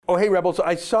Oh, hey, Rebels.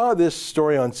 I saw this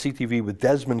story on CTV with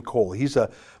Desmond Cole. He's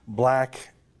a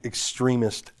black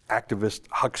extremist, activist,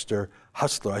 huckster,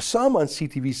 hustler. I saw him on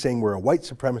CTV saying we're a white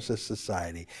supremacist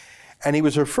society. And he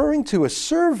was referring to a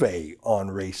survey on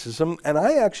racism, and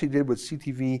I actually did what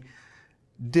CTV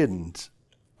didn't.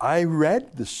 I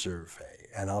read the survey,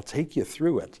 and I'll take you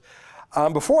through it.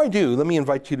 Before I do, let me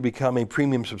invite you to become a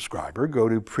premium subscriber. Go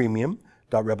to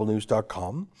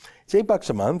premium.rebelnews.com. It's $8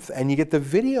 a month, and you get the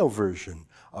video version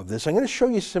of this. I'm going to show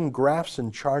you some graphs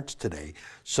and charts today,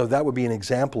 so that would be an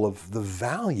example of the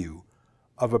value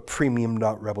of a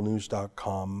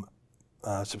premium.rebelnews.com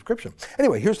subscription.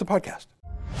 Anyway, here's the podcast.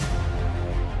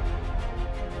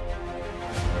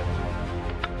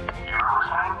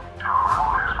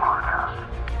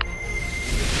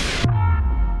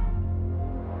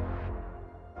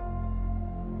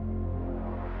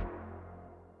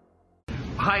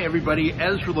 Hi everybody,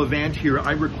 Ezra Levant here.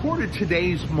 I recorded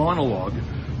today's monologue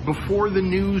before the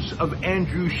news of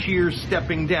Andrew Scheer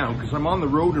stepping down, because I'm on the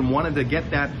road and wanted to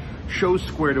get that show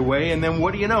squared away, and then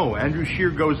what do you know? Andrew Scheer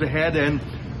goes ahead and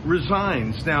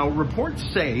resigns. Now, reports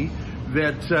say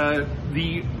that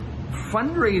the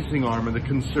fundraising arm of the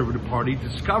Conservative Party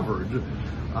discovered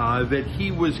that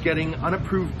he was getting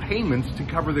unapproved payments to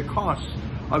cover the costs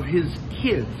of his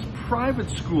kids'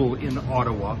 private school in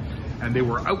Ottawa, and they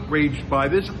were outraged by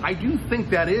this. I do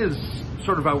think that is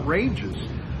sort of outrageous.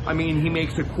 I mean, he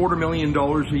makes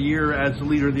 $250,000 a year as the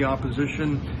leader of the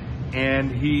opposition,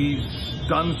 and he's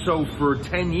done so for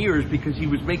 10 years because he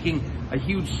was making a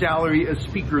huge salary as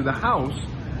Speaker of the House,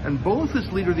 and both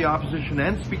as leader of the opposition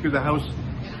and Speaker of the House,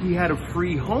 he had a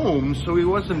free home, so he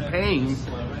wasn't paying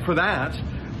for that.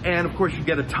 And of course, you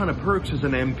get a ton of perks as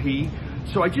an MP.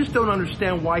 So I just don't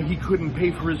understand why he couldn't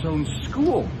pay for his own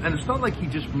school. And it's not like he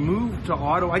just moved to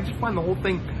Ottawa. I just find the whole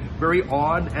thing very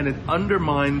odd, and it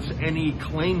undermines any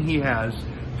claim he has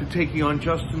to taking on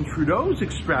Justin Trudeau's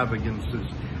extravagances.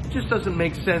 It just doesn't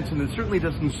make sense, and it certainly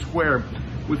doesn't square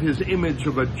with his image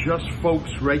of a just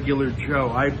folks regular Joe.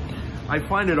 I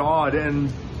find it odd,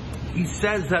 and he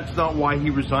says that's not why he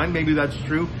resigned. Maybe that's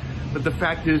true, but the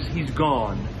fact is he's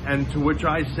gone, and to which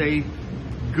I say,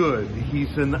 good.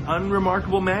 He's an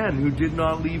unremarkable man who did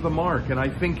not leave a mark, and I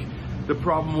think the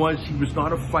problem was he was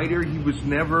not a fighter. He was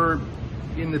never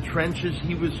in the trenches.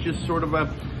 He was just sort of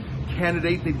a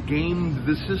candidate that gamed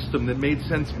the system, that made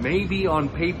sense maybe on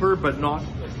paper, but not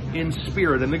in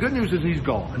spirit. And the good news is he's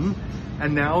gone,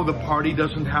 and now the party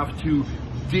doesn't have to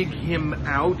dig him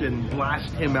out and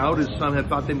blast him out as some had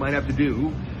thought they might have to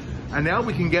do. And now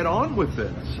we can get on with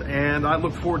this. And I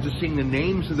look forward to seeing the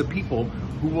names of the people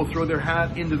who will throw their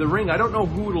hat into the ring. I don't know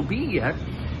who it'll be yet.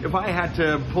 If I had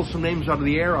to pull some names out of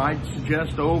the air, I'd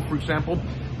suggest, for example,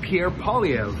 Pierre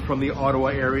Poilievre from the Ottawa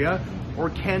area,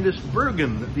 or Candice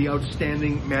Bergen, the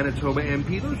outstanding Manitoba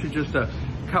MP. Those are just a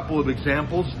couple of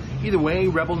examples. Either way,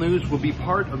 Rebel News will be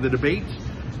part of the debate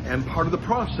and part of the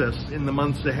process in the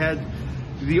months ahead.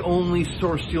 The only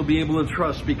source you'll be able to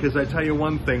trust, because I tell you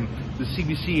one thing, the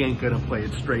CBC ain't gonna play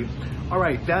it straight. All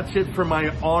right, that's it for my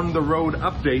on-the-road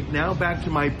update. Now back to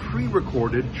my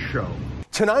pre-recorded show.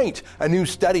 Tonight, a new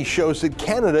study shows that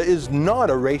Canada is not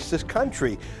a racist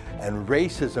country, and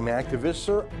racism activists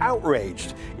are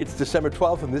outraged. It's December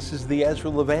 12th, and this is the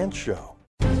Ezra Levant Show.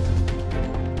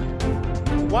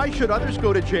 Why should others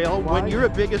go to jail when you're the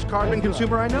biggest carbon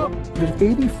consumer I know? There's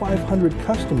 8,500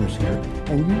 customers here,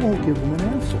 and you won't give them an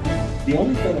answer. The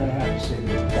only thing I have to say to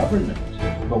the government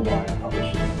about why I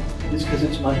publish it is because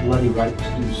it's my bloody right to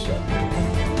do so.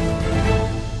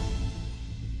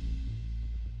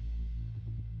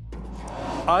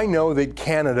 I know that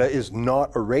Canada is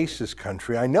not a racist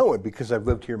country. I know it because I've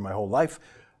lived here my whole life.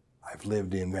 I've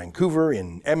lived in Vancouver,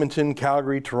 in Edmonton,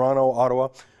 Calgary, Toronto, Ottawa.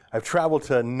 I've traveled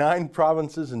to 9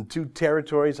 provinces and 2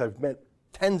 territories. I've met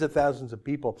tens of thousands of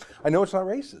people. I know it's not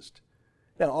racist.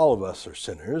 Now, all of us are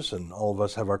sinners, and all of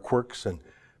us have our quirks and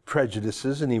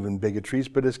prejudices and even bigotries,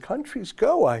 but as countries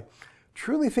go, I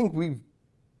truly think we've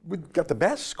got the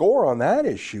best score on that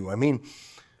issue. I mean,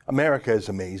 America is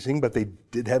amazing, but they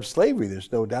did have slavery.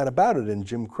 There's no doubt about it, and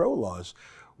Jim Crow laws.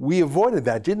 We avoided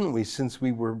that, didn't we, since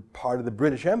we were part of the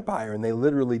British Empire, and they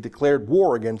literally declared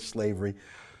war against slavery.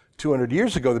 200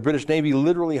 years ago, the British Navy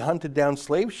literally hunted down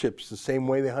slave ships the same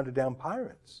way they hunted down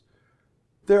pirates.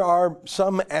 There are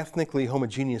some ethnically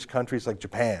homogeneous countries like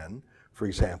Japan, for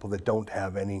example, that don't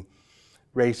have any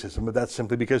racism, but that's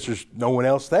simply because there's no one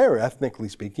else there, ethnically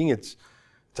speaking. It's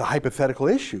a hypothetical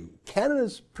issue.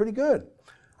 Canada's pretty good.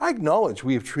 I acknowledge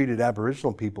we have treated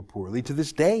Aboriginal people poorly to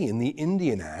this day in the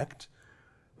Indian Act,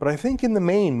 but I think in the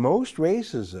main, most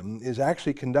racism is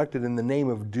actually conducted in the name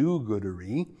of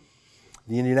do-goodery.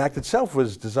 The Indian Act itself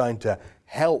was designed to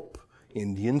help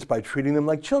Indians by treating them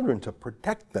like children, to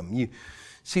protect them. You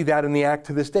see that in the Act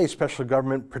to this day, special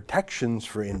government protections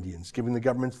for Indians, giving the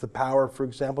governments the power, for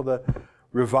example, to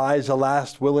revise a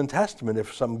last will and testament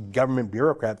if some government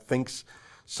bureaucrat thinks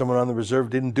someone on the reserve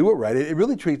didn't do it right. It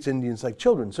really treats Indians like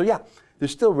children. So yeah,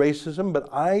 there's still racism, but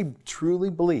I truly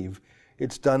believe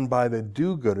it's done by the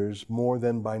do-gooders more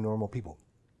than by normal people.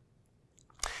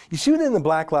 You see it in the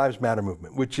Black Lives Matter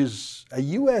movement, which is a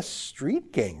U.S.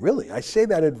 street gang, really. I say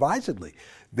that advisedly.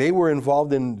 They were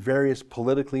involved in various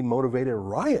politically motivated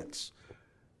riots.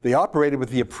 They operated with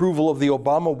the approval of the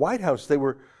Obama White House. They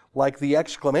were like the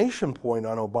exclamation point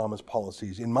on Obama's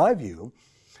policies. In my view,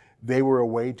 they were a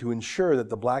way to ensure that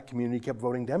the black community kept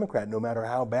voting Democrat, no matter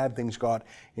how bad things got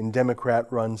in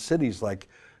Democrat-run cities like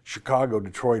Chicago,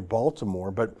 Detroit,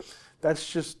 Baltimore. But that's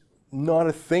just not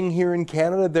a thing here in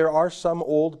Canada. There are some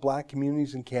old black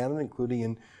communities in Canada, including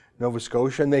in Nova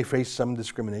Scotia, and they face some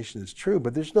discrimination, it's true,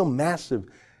 but there's no massive,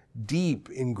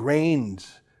 ingrained,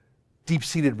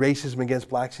 deep-seated racism against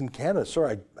blacks in Canada.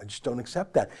 Sorry, I just don't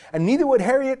accept that. And neither would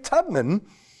Harriet Tubman,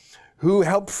 who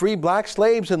helped free black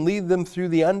slaves and lead them through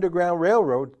the Underground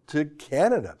Railroad to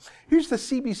Canada. Here's the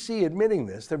CBC admitting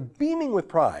this. They're beaming with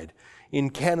pride in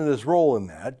Canada's role in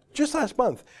that just last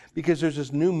month, because there's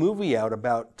this new movie out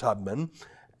about Tubman,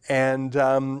 and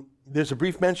there's a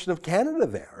brief mention of Canada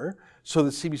there. So the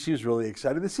CBC was really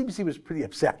excited. The CBC was pretty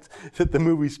upset that the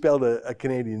movie spelled a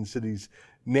Canadian city's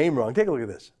name wrong. Take a look at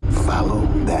this. Follow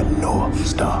that North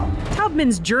Star.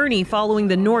 Tubman's journey following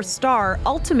the North Star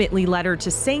ultimately led her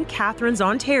to St. Catharines,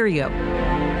 Ontario.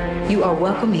 You are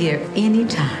welcome here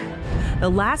anytime. The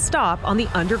last stop on the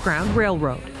Underground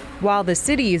Railroad. While the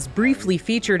city is briefly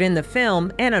featured in the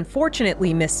film and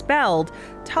unfortunately misspelled,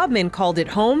 Tubman called it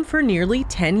home for nearly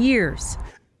 10 years.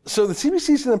 So the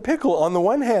CBC's in a pickle. On the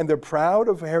one hand, they're proud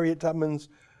of Harriet Tubman's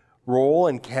role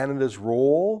and Canada's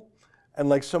role. And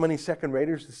like so many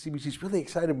second-raters, the CBC's really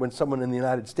excited when someone in the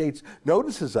United States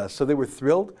notices us. So they were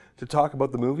thrilled to talk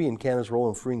about the movie and Canada's role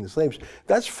in freeing the slaves.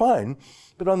 That's fine.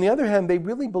 But on the other hand, they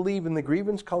really believe in the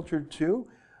grievance culture too.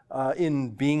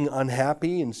 In being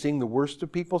unhappy and seeing the worst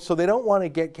of people. So they don't want to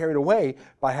get carried away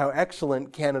by how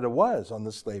excellent Canada was on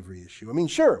the slavery issue. I mean,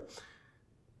 sure,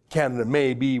 Canada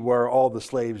may be where all the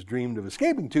slaves dreamed of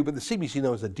escaping to, but the CBC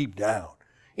knows that deep down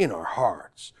in our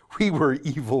hearts, we were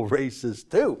evil racists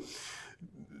too.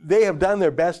 They have done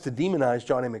their best to demonize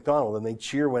John A. Macdonald, and they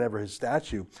cheer whenever his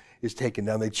statue is taken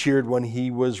down. They cheered when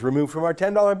he was removed from our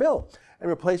 $10 bill and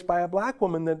replaced by a black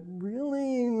woman that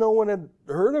really no one had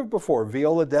heard of before,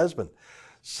 Viola Desmond.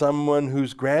 Someone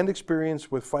whose grand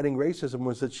experience with fighting racism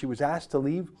was that she was asked to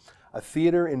leave a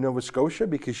theater in Nova Scotia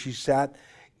because she sat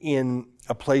in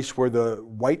a place where the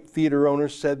white theater owner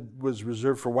said was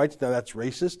reserved for whites. Now that's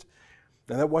racist.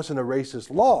 Now that wasn't a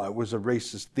racist law, it was a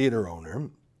racist theater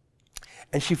owner.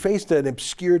 And she faced an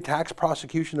obscure tax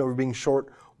prosecution over being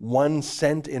short 1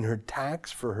 cent in her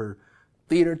tax for her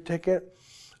theater ticket.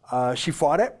 She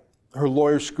fought it. Her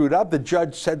lawyer screwed up. The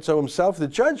judge said so himself. The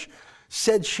judge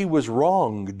said she was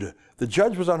wronged. The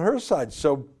judge was on her side.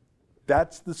 So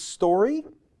that's the story.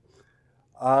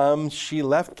 She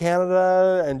left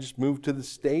Canada and just moved to the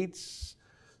States.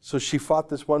 So she fought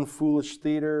this one foolish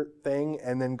theater thing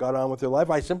and then got on with her life.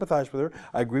 I sympathize with her.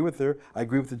 I agree with her. I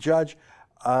agree with the judge.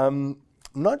 I'm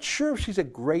not sure if she's a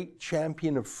great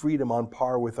champion of freedom on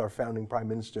par with our founding prime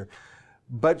minister,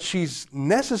 but she's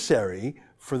necessary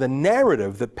for the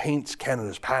narrative that paints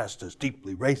Canada's past as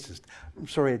deeply racist. I'm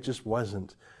sorry, it just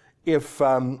wasn't. If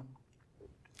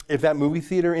that movie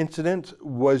theater incident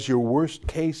was your worst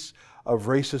case of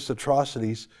racist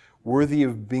atrocities worthy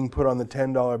of being put on the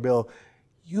 $10 bill,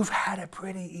 you've had a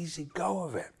pretty easy go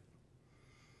of it.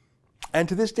 And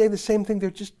to this day, the same thing, there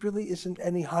just really isn't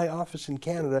any high office in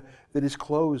Canada that is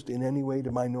closed in any way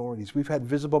to minorities. We've had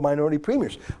visible minority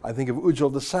premiers. I think of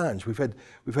Ujjal Dosanjh.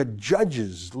 We've had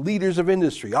judges, leaders of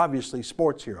industry, obviously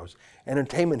sports heroes,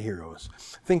 entertainment heroes.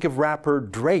 Think of rapper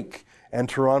Drake and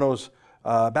Toronto's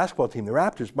basketball team, the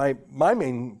Raptors. My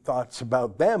main thoughts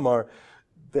about them are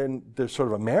they're sort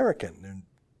of American.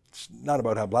 It's not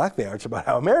about how black they are, it's about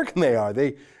how American they are.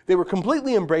 They were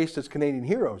completely embraced as Canadian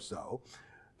heroes, though.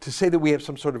 To say that we have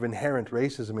some sort of inherent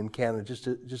racism in Canada just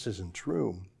isn't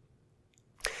true.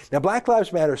 Now, Black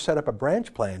Lives Matter set up a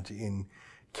branch plant in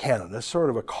Canada,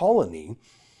 sort of a colony,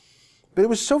 but it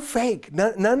was so fake.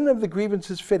 None of the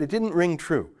grievances fit. It didn't ring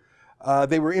true.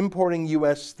 They were importing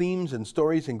U.S. themes and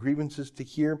stories and grievances to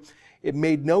here. It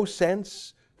made no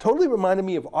sense. Totally reminded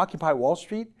me of Occupy Wall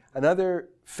Street. another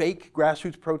fake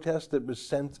grassroots protest that was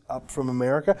sent up from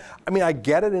America. I mean, I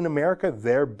get it in America.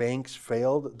 Their banks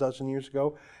failed a dozen years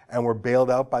ago and were bailed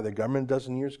out by the government a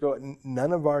dozen years ago.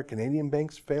 None of our Canadian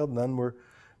banks failed. None were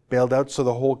bailed out, so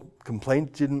the whole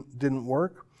complaint didn't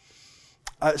work.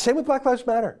 Same with Black Lives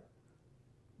Matter.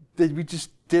 We just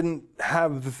didn't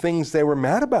have the things they were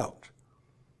mad about.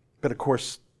 But of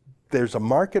course, there's a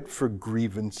market for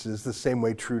grievances the same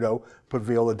way Trudeau put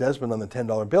Viola Desmond on the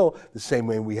 $10 bill, the same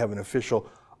way we have an official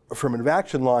affirmative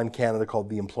action law in Canada called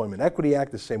the Employment Equity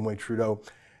Act, the same way Trudeau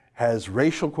has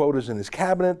racial quotas in his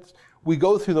cabinet. We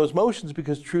go through those motions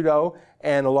because Trudeau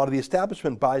and a lot of the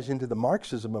establishment buys into the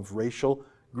Marxism of racial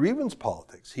grievance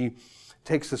politics. He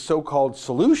takes the so-called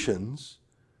solutions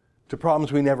to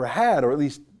problems we never had, or at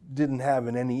least didn't have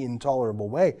in any intolerable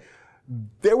way.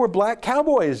 There were black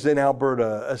cowboys in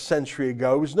Alberta a century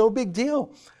ago. It was no big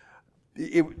deal.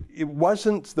 It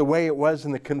wasn't the way it was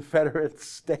in the Confederate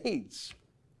States.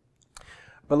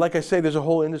 But like I say, there's a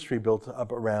whole industry built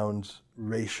up around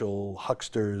racial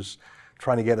hucksters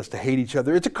trying to get us to hate each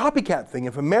other. It's a copycat thing.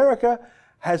 If America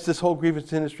has this whole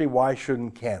grievance industry, why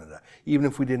shouldn't Canada, even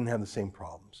if we didn't have the same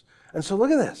problems? And so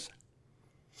look at this.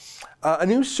 A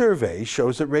new survey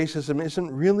shows that racism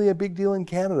isn't really a big deal in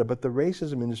Canada, but the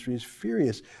racism industry is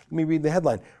furious. Let me read the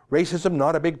headline. Racism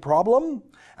not a big problem?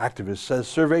 Activist says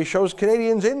survey shows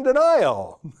Canadians in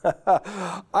denial.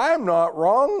 I'm not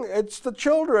wrong, it's the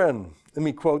children. Let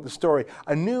me quote the story.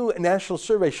 A new national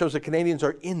survey shows that Canadians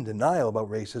are in denial about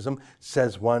racism,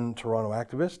 says one Toronto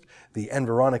activist. The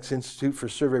Environics Institute for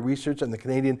Survey Research and the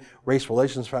Canadian Race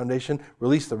Relations Foundation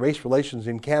released the Race Relations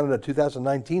in Canada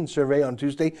 2019 survey on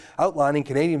Tuesday, outlining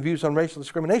Canadian views on racial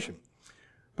discrimination.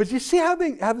 But you see how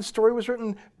the story was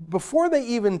written? Before they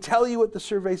even tell you what the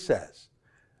survey says,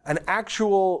 an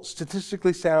actual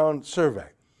statistically sound survey,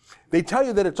 they tell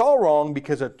you that it's all wrong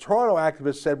because a Toronto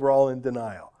activist said we're all in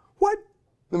denial. What?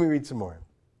 Let me read some more.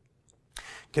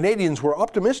 Canadians were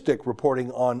optimistic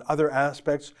reporting on other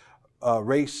aspects,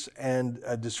 race and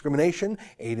discrimination.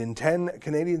 8 in 10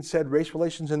 Canadians said race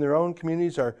relations in their own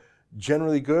communities are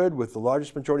generally good, with the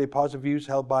largest majority of positive views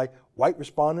held by white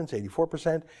respondents,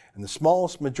 84%, and the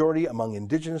smallest majority among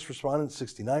Indigenous respondents,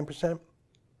 69%.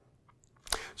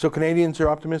 So Canadians are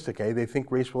optimistic, eh? They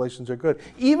think race relations are good.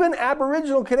 Even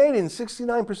Aboriginal Canadians,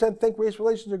 69% think race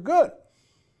relations are good.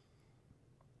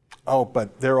 Oh,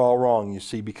 but they're all wrong, you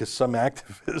see, because some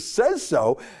activist says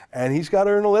so, and he's got to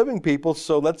earn a living, people,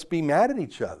 so let's be mad at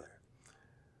each other.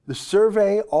 The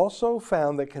survey also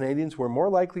found that Canadians were more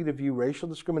likely to view racial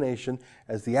discrimination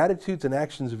as the attitudes and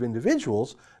actions of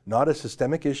individuals, not a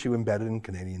systemic issue embedded in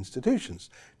Canadian institutions.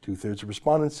 2/3 of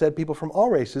respondents said people from all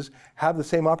races have the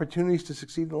same opportunities to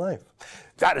succeed in life.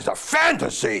 That is a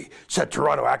fantasy, said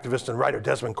Toronto activist and writer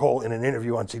Desmond Cole in an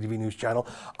interview on CTV News Channel.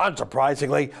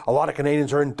 Unsurprisingly, a lot of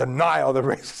Canadians are in denial that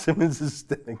racism is a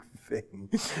systemic thing.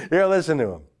 Here, listen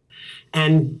to him.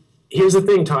 And here's the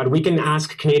thing, Todd. We can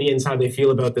ask Canadians how they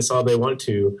feel about this all they want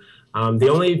to. The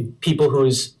only people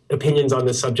whose opinions on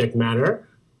this subject matter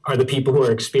are the people who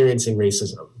are experiencing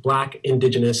racism. Black,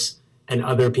 Indigenous, and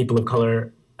other people of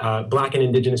color. Black and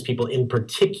Indigenous people in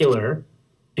particular,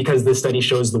 because this study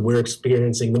shows that we're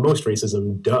experiencing the most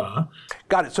racism, duh.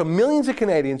 Got it. So millions of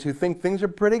Canadians who think things are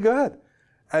pretty good.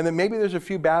 And then maybe there's a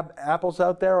few bad apples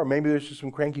out there, or maybe there's just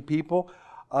some cranky people.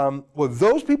 Well,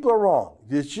 those people are wrong.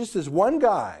 There's just this one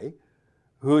guy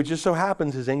who just so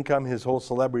happens his income, his whole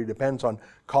celebrity depends on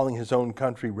calling his own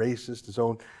country racist, his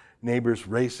own neighbors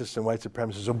racist and white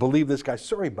supremacists. So believe this guy.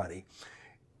 Sorry, buddy.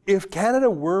 If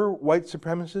Canada were white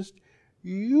supremacist,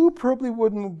 you probably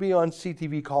wouldn't be on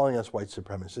CTV calling us white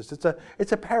supremacists.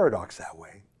 It's a paradox that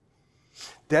way.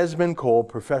 Desmond Cole,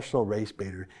 professional race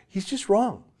baiter, he's just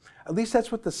wrong. At least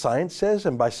that's what the science says,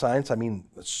 and by science I mean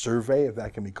a survey, if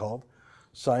that can be called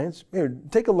science. Here,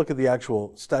 take a look at the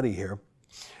actual study here.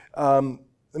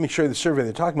 Let me show you the survey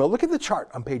they're talking about. Look at the chart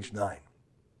on page 9.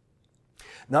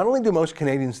 Not only do most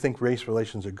Canadians think race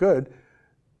relations are good,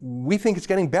 we think it's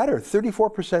getting better.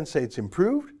 34% say it's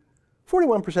improved,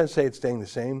 41% say it's staying the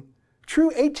same.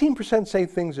 True, 18% say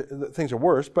things are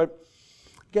worse, but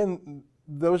again,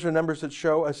 those are numbers that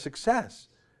show a success.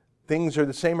 Things are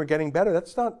the same or getting better.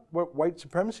 That's not what white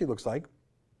supremacy looks like.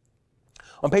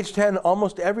 On page 10,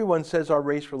 almost everyone says our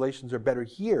race relations are better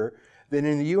here than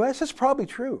in the U.S. That's probably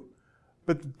true.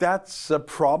 But that's a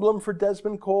problem for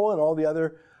Desmond Cole and all the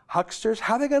other hucksters.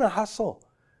 How are they going to hustle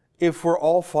if we're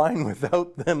all fine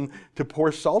without them to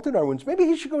pour salt in our wounds? Maybe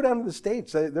he should go down to the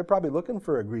States. They're probably looking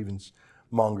for a grievance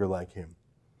monger like him.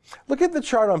 Look at the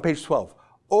chart on page 12.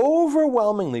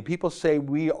 Overwhelmingly, people say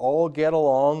we all get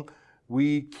along,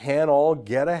 we can all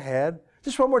get ahead.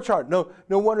 Just one more chart. No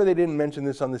wonder they didn't mention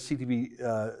this on the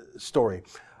CTV story.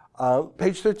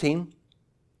 Page 13.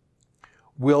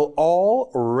 Will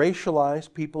all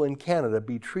racialized people in Canada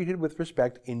be treated with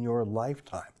respect in your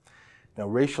lifetime? Now,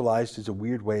 racialized is a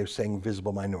weird way of saying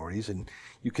visible minorities, and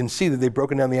you can see that they've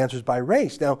broken down the answers by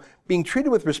race. Now, being treated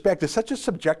with respect is such a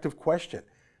subjective question.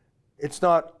 It's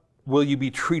not, will you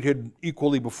be treated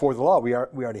equally before the law? We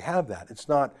already have that. It's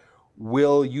not,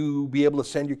 will you be able to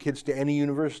send your kids to any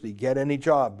university, get any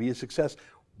job, be a success?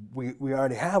 We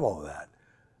already have all of that.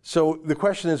 So the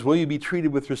question is, will you be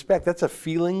treated with respect? That's a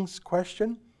feelings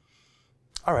question.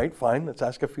 All right, fine, let's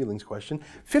ask a feelings question.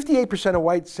 58% of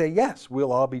whites say yes,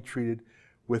 we'll all be treated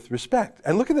with respect.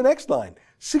 And look at the next line.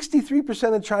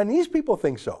 63% of Chinese people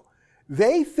think so.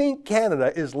 They think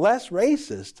Canada is less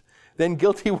racist than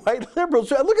guilty white liberals.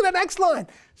 So look at the next line.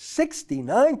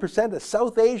 69% of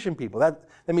South Asian people, that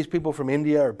means people from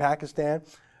India or Pakistan,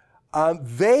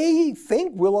 they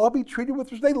think we'll all be treated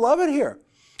with respect. They love it here.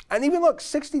 And even look,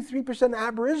 63%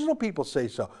 Aboriginal people say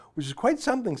so, which is quite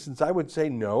something, since I would say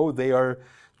no, they are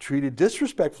treated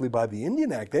disrespectfully by the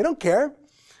Indian Act. They don't care.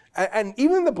 And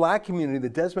even the black community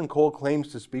that Desmond Cole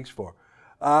claims to speak for,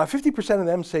 50% of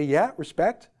them say, yeah,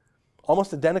 respect,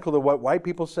 almost identical to what white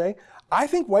people say. I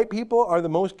think white people are the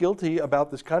most guilty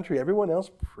about this country. Everyone else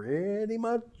pretty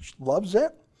much loves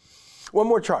it. One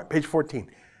more chart, page 14.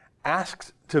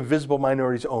 Asks to visible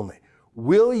minorities only.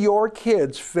 Will your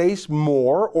kids face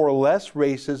more or less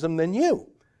racism than you?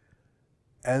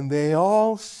 And they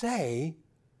all say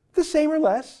the same or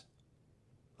less.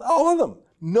 All of them.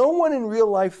 No one in real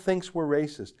life thinks we're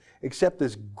racist, except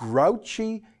this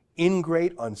grouchy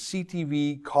ingrate on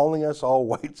CTV calling us all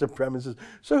white supremacists.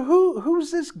 So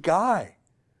who's this guy?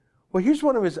 Well, here's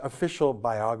one of his official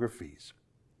biographies.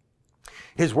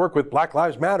 His work with Black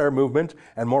Lives Matter movement,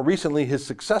 and more recently his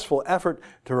successful effort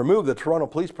to remove the Toronto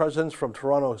police presence from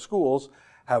Toronto schools,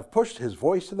 have pushed his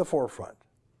voice to the forefront.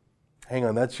 Hang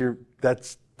on, that's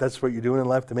what you're doing in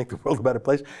life to make the world a better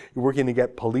place? You're working to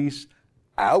get police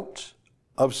out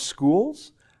of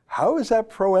schools? How is that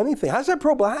pro anything? How's that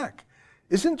pro black?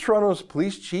 Isn't Toronto's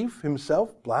police chief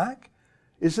himself black?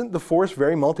 Isn't the force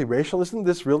very multiracial? Isn't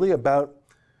this really about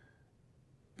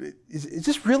Is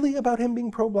this really about him being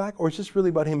pro-black, or is this really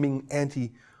about him being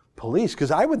anti-police?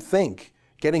 Because I would think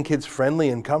getting kids friendly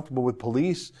and comfortable with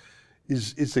police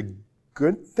is a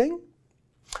good thing.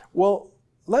 Well,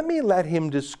 let him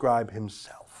describe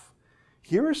himself.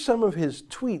 Here are some of his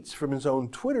tweets from his own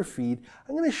Twitter feed.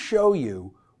 I'm going to show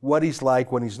you what he's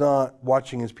like when he's not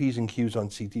watching his P's and Q's on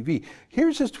CTV.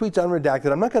 Here's his tweets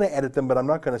unredacted. I'm not going to edit them, but I'm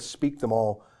not going to speak them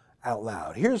all out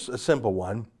loud. Here's a simple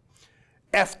one.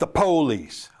 F the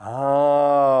police.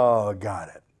 Oh, got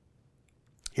it.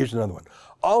 Here's another one.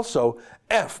 Also,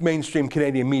 F mainstream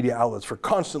Canadian media outlets for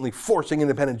constantly forcing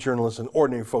independent journalists and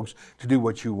ordinary folks to do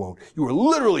what you won't. You are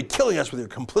literally killing us with your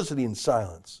complicity and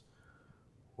silence.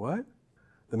 What?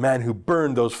 The man who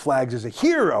burned those flags is a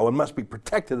hero and must be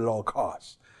protected at all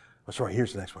costs. Oh, sorry,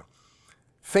 here's the next one.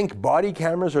 Think body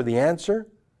cameras are the answer?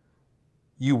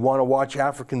 You want to watch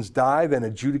Africans die, then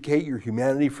adjudicate your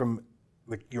humanity from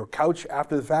your couch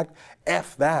after the fact?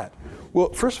 F that.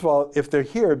 Well, first of all, if they're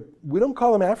here, we don't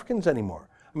call them Africans anymore.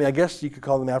 I mean, I guess you could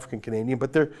call them African Canadian,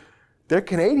 but they're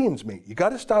Canadians, mate. You got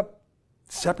to stop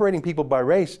separating people by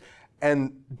race.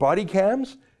 And body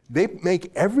cams, they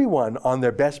make everyone on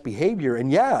their best behavior. And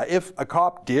yeah, if a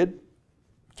cop did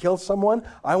kill someone,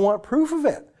 I want proof of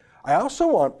it. I also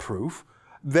want proof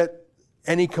that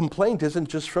any complaint isn't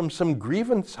just from some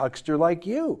grievance huckster like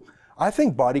you. I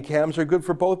think body cams are good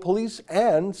for both police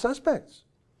and suspects.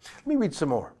 Let me read some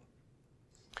more.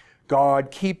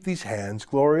 God, keep these hands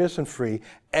glorious and free.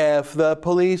 F the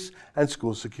police and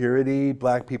school security.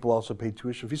 Black people also pay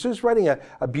tuition fees. So he's writing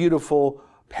a beautiful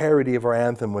parody of our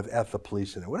anthem with F the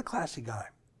police in it. What a classy guy.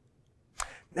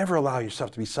 Never allow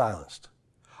yourself to be silenced.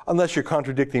 Unless you're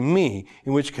contradicting me,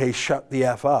 in which case shut the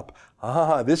F up.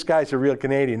 Ah, this guy's a real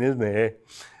Canadian, isn't he?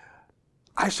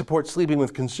 I support sleeping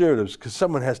with conservatives because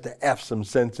someone has to F some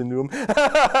sense into him.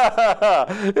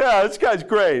 Yeah, this guy's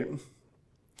great.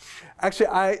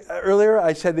 Actually, earlier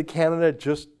I said that Canada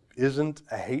just isn't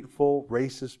a hateful,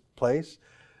 racist place.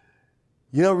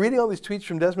 You know, reading all these tweets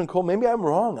from Desmond Cole, maybe I'm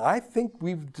wrong. I think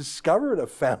we've discovered a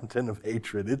fountain of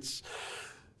hatred. It's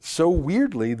so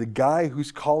weirdly the guy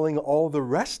who's calling all the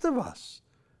rest of us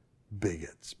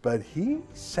bigots. But he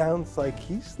sounds like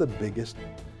he's the biggest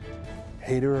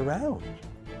hater around.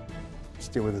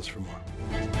 Stay with us for more.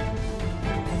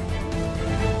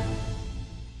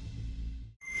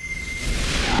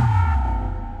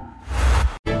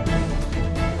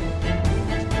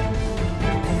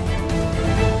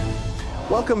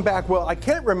 Welcome back. Well, I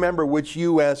can't remember which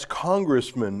U.S.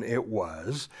 congressman it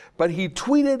was, but he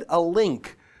tweeted a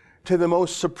link to the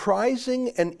most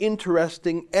surprising and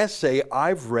interesting essay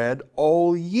I've read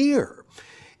all year.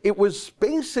 It was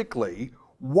basically,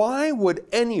 why would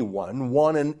anyone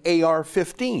want an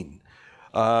AR-15?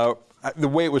 The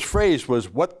way it was phrased was,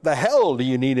 what the hell do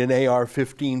you need an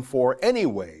AR-15 for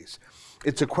anyways?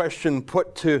 It's a question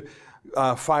put to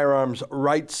firearms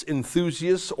rights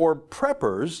enthusiasts or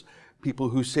preppers, people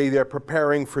who say they're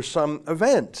preparing for some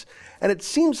event. And it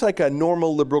seems like a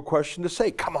normal liberal question to say,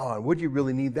 come on, what do you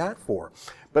really need that for?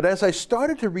 But as I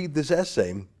started to read this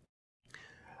essay,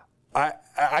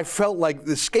 I felt like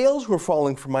the scales were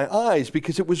falling from my eyes,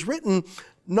 because it was written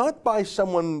not by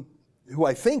someone who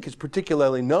I think is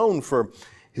particularly known for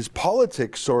his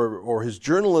politics or his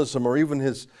journalism or even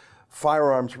his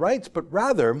firearms rights, but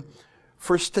rather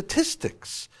for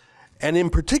statistics, and in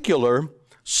particular,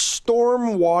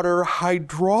 stormwater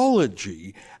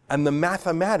hydrology and the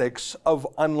mathematics of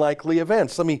unlikely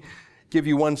events. Let me give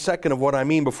you 1 second of what I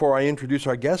mean before I introduce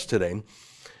our guest today.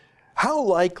 How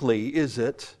likely is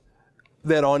it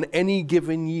that on any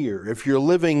given year, if you're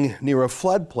living near a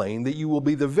floodplain, that you will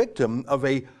be the victim of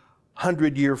a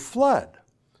 100-year flood?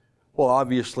 Well,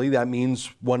 obviously that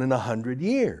means 1 in 100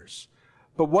 years.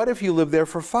 But what if you live there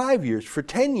for 5 years, for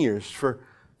 10 years, for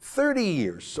 30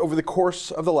 years over the course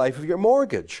of the life of your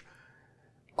mortgage?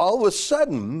 All of a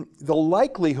sudden, the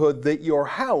likelihood that your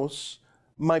house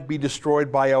might be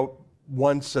destroyed by a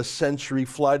once-a-century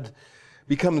flood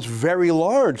becomes very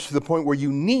large, to the point where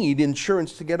you need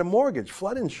insurance to get a mortgage,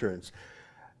 flood insurance.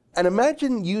 And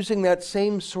imagine using that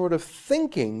same sort of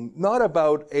thinking, not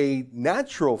about a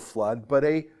natural flood, but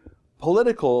a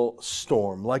political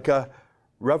storm, like a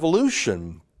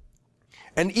revolution.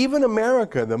 And even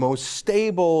America, the most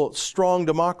stable, strong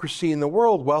democracy in the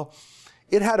world, well,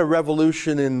 it had a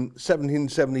revolution in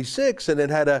 1776, and it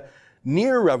had a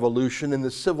near revolution in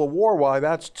the Civil War. Why,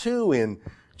 that's 2 in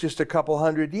just a couple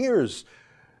hundred years.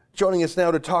 Joining us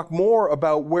now to talk more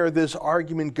about where this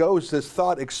argument goes, this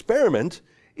thought experiment,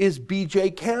 is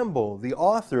B.J. Campbell, the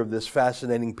author of this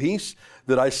fascinating piece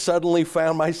that I suddenly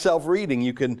found myself reading.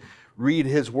 You can read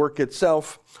his work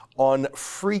itself on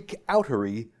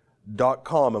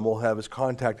freakoutery.com, and we'll have his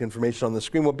contact information on the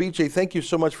screen. Well, B.J., thank you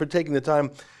so much for taking the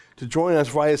time to join us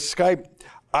via Skype.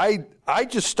 I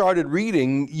just started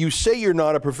reading. You say you're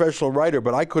not a professional writer,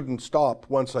 but I couldn't stop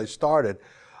once I started.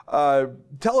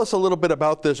 Tell us a little bit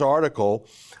about this article.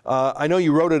 I know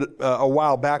you wrote it a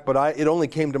while back, but it only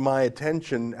came to my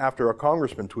attention after a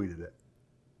congressman tweeted it.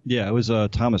 Yeah, it was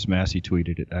Thomas Massey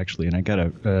tweeted it, actually, and I got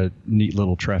a neat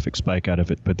little traffic spike out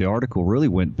of it. But the article really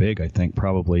went big, I think,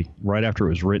 probably right after it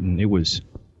was written. It was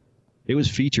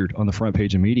featured on the front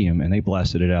page of Medium, and they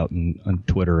blasted it out on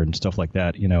Twitter and stuff like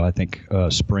that, I think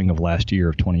spring of last year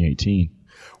of 2018.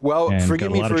 Well,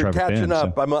 forgive me for catching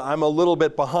up. So. I'm a little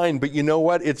bit behind, but you know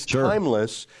what? It's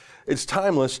timeless. It's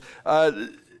timeless.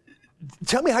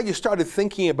 Tell me how you started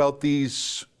thinking about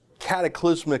these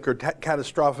cataclysmic or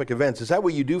catastrophic events. Is that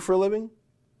what you do for a living?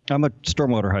 I'm a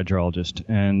stormwater hydrologist,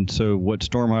 and so what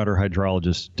stormwater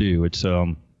hydrologists do,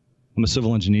 I'm a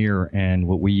civil engineer, and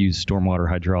what we use stormwater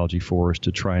hydrology for is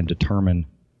to try and determine,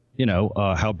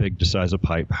 how big to size a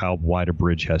pipe, how wide a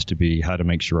bridge has to be, how to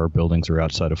make sure our buildings are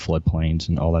outside of floodplains,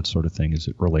 and all that sort of thing as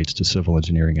it relates to civil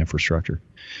engineering infrastructure.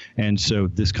 And so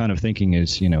this kind of thinking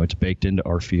is, it's baked into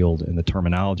our field, and the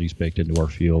terminology is baked into our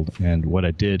field. And what I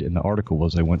did in the article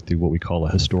was I went through what we call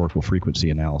a historical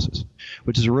frequency analysis,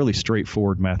 which is a really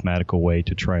straightforward mathematical way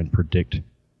to try and predict,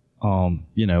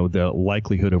 the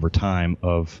likelihood over time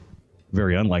of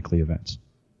very unlikely events.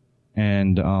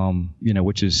 And,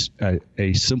 which is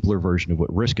a simpler version of what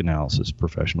risk analysis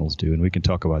professionals do. And we can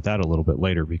talk about that a little bit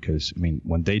later, because,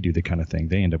 when they do the kind of thing,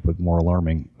 they end up with more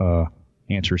alarming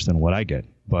answers than what I get.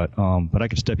 But I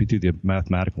can step you through the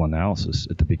mathematical analysis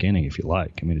at the beginning if you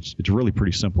like. It's really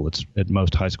pretty simple. It's at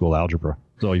most high school algebra.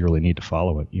 That's all you really need to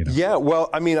follow it. Yeah, well,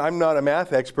 I'm not a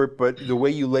math expert, but the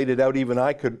way you laid it out, even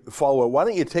I could follow it. Why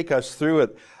don't you take us through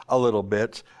it a little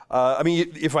bit?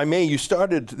 If I may, you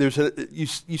started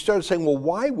saying, well,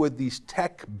 why would these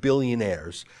tech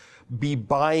billionaires be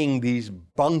buying these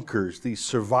bunkers, these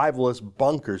survivalist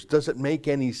bunkers? Does it make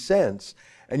any sense?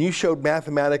 And you showed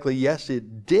mathematically, yes,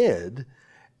 it did.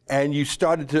 And you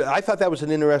I thought that was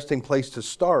an interesting place to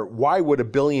start. Why would a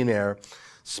billionaire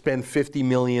spend $50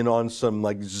 million on some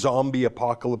zombie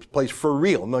apocalypse place for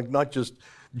real, not just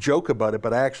joke about it,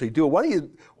 but I actually do. Why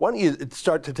don't you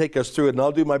start to take us through it, and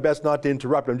I'll do my best not to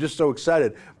interrupt. I'm just so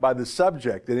excited by the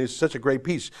subject, and it's such a great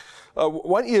piece.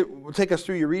 Why don't you take us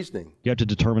through your reasoning? You have to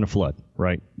determine a flood,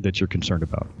 right, that you're concerned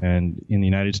about. And in the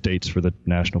United States, for the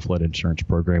National Flood Insurance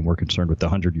Program, we're concerned with the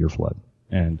 100-year flood.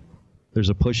 And there's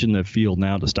a push in the field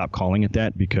now to stop calling it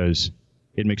that because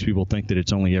it makes people think that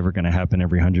it's only ever going to happen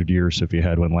every 100 years. So if you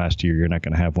had one last year, you're not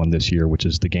going to have one this year, which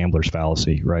is the gambler's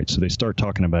fallacy, right? So they start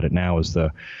talking about it now as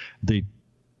the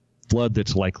flood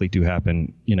that's likely to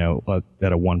happen,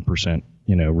 at a 1%,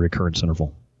 recurrence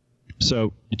interval.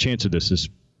 So the chance of this is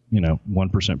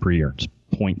 1% per year. It's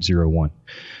 0.01.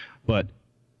 But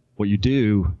what you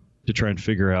do to try and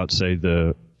figure out, say,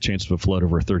 the chance of a flood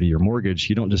over a 30-year mortgage,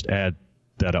 you don't just add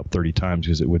that up 30 times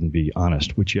because it wouldn't be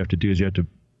honest. What you have to do is you have to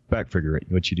back figure it.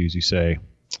 What you do is you say,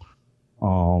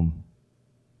 all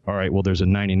right, well, there's a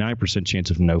 99%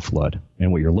 chance of no flood.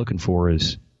 And what you're looking for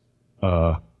is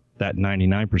that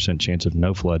 99% chance of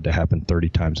no flood to happen 30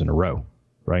 times in a row,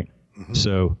 right? Mm-hmm.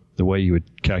 So the way you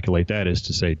would calculate that is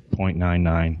to say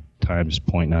 0.99 times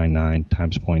 0.99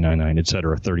 times 0.99, et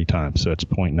cetera, 30 times. So it's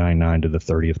 0.99 to the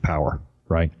 30th power,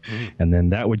 right? Mm-hmm. And then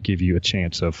that would give you a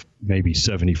chance of maybe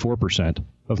 74%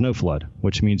 of no flood,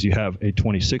 which means you have a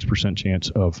 26% chance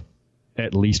of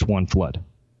at least one flood,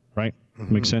 right?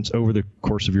 Mm-hmm. Makes sense? Over the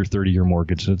course of your 30-year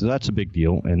mortgage. So that's a big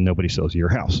deal, and nobody sells you your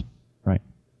house, right?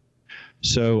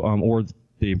 So, or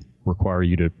they require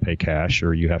you to pay cash,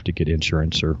 or you have to get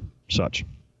insurance or such.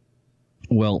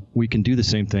 Well, we can do the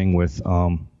same thing with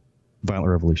violent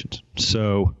revolutions.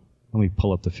 So let me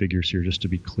pull up the figures here just to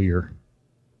be clear.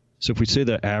 So if we say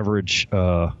the average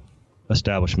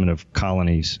establishment of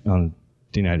colonies on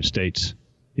the United States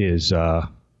is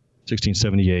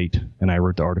 1678, and I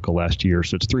wrote the article last year,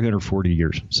 so it's 340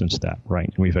 years since that, right?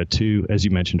 And we've had two, as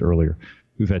you mentioned earlier,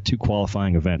 we've had two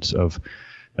qualifying events of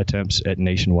attempts at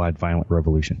nationwide violent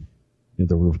revolution.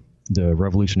 The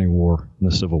Revolutionary War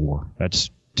and the Civil War. That's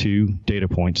two data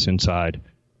points inside,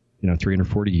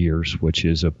 340 years, which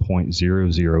is a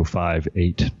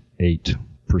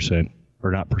 0.00588%,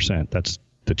 or not percent. That's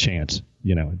the chance,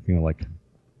 like a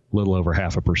little over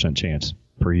 0.5% chance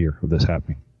per year of this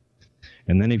happening.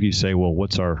 And then if you say, well,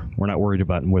 we're not worried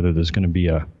about whether there's going to be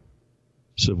a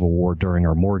civil war during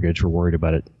our mortgage. We're worried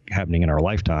about it happening in our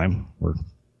lifetime.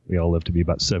 We all live to be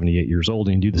about 78 years old,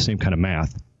 and you do the same kind of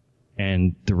math.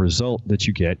 And the result that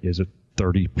you get is a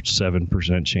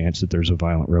 37% chance that there's a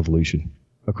violent revolution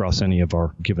across any of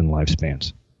our given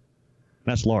lifespans.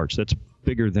 That's large. That's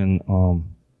bigger than,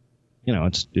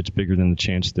 it's bigger than the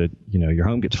chance that, your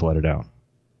home gets flooded out.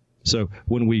 So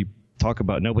when we talk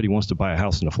about nobody wants to buy a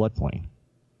house in a floodplain,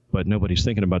 but nobody's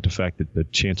thinking about the fact that the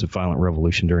chance of violent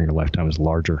revolution during your lifetime is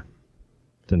larger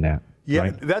than that. Yeah,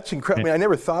 right? That's incredible. I mean, I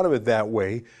never thought of it that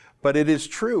way, but it is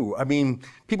true. I mean,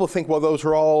 people think, well, those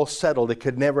are all settled. It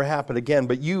could never happen again.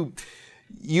 But you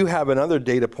have another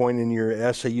data point in your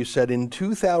essay. You said in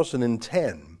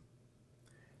 2010,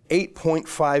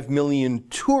 8.5 million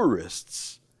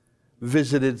tourists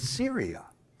visited Syria.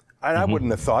 And I wouldn't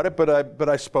have thought it, but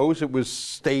I suppose it was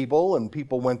stable and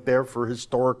people went there for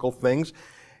historical things.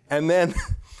 And then,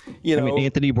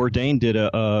 Anthony Bourdain did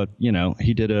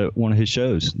one of his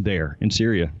shows there in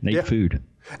Syria, Nate Food.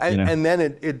 And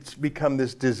then it's become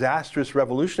this disastrous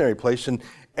revolutionary place. And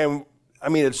I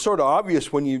mean, it's sort of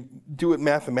obvious when you do it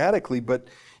mathematically, but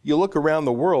you look around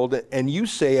the world and you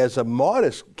say, as a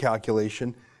modest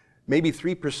calculation, maybe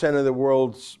 3% of the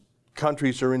world's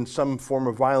countries are in some form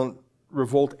of violent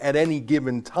revolt at any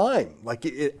given time. Like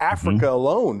Africa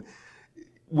alone,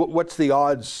 what's the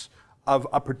odds of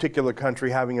a particular country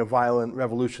having a violent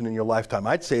revolution in your lifetime?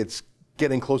 I'd say it's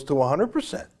getting close to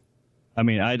 100%. I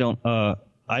mean, I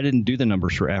didn't do the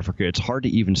numbers for Africa. It's hard to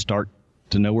even start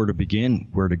to know where to begin,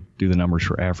 where to do the numbers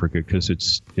for Africa, because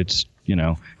it's a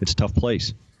tough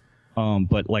place.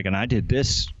 But and I did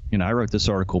this, I wrote this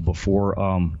article before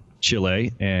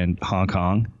Chile and Hong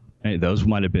Kong. And those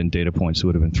might have been data points that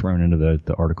would have been thrown into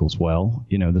the article as well.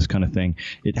 This kind of thing,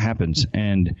 it happens.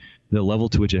 And the level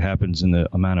to which it happens and the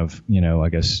amount of, I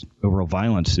guess, overall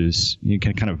violence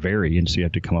can kind of vary. And so you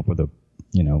have to come up with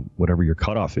whatever your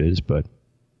cutoff is. But,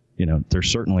 there's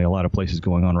certainly a lot of places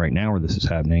going on right now where this is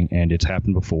happening, and it's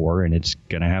happened before, and it's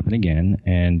going to happen again.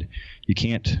 And you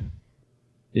can't,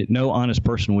 no honest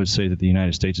person would say that the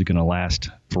United States is going to last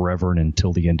forever and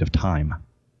until the end of time.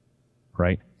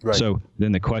 Right? So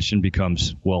then the question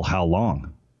becomes, well, how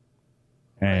long?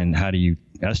 And how do you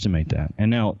estimate that?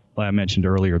 And now, I mentioned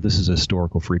earlier, this is a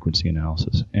historical frequency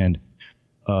analysis. And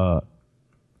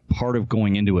part of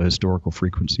going into a historical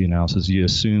frequency analysis, you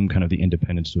assume kind of the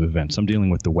independence of events. I'm dealing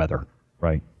with the weather,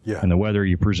 right? Yeah. And the weather,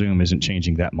 you presume, isn't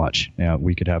changing that much. Now,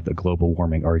 we could have the global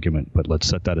warming argument, but let's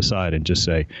set that aside and just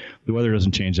say the weather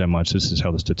doesn't change that much. This is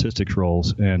how the statistics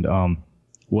rolls. And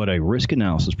what a risk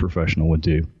analysis professional would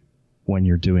do when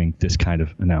you're doing this kind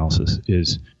of analysis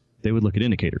is they would look at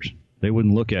indicators. They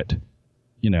wouldn't look at,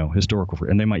 historical,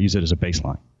 and they might use it as a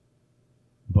baseline.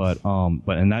 But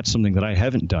and that's something that I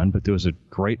haven't done, but there was a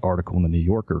great article in the New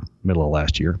Yorker middle of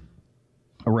last year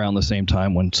around the same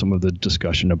time when some of the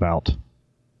discussion about,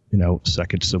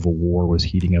 Second Civil War was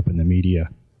heating up in the media.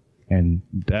 And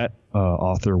that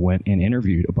author went and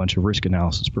interviewed a bunch of risk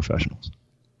analysis professionals,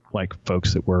 like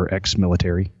folks that were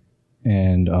ex-military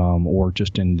and or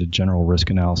just in the general risk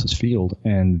analysis field.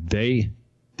 And the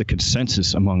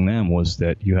consensus among them was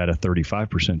that you had a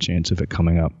 35% chance of it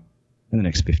coming up in the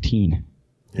next 15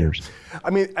 years. I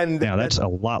mean, and now that's a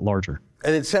lot larger.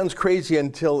 And it sounds crazy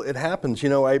until it happens.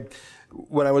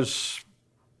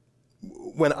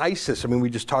 When ISIS, we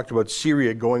just talked about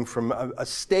Syria going from a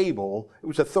stable, it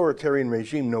was authoritarian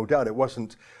regime, no doubt. It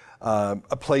wasn't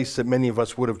a place that many of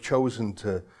us would have chosen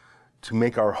to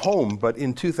make our home. But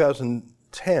in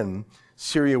 2010,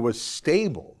 Syria was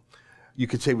stable. You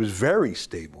could say it was very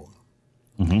stable.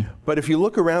 Mm-hmm. But if you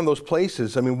look around those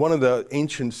places, one of the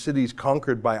ancient cities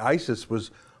conquered by ISIS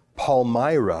was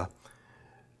Palmyra.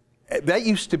 That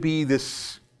used to be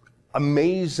this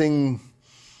amazing,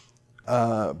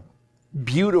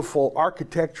 beautiful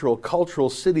architectural, cultural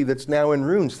city that's now in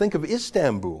ruins. Think of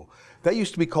Istanbul. That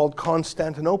used to be called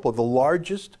Constantinople, the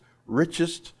largest,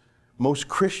 richest, most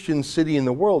Christian city in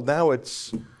the world. Now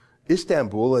it's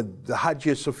Istanbul. The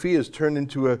Hagia Sophia was turned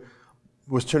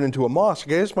into a mosque.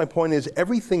 I guess my point is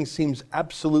everything seems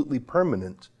absolutely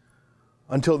permanent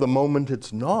until the moment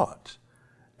it's not.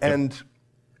 And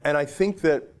I think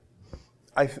that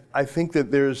I think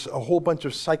that there's a whole bunch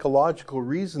of psychological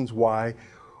reasons why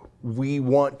we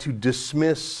want to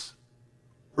dismiss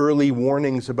early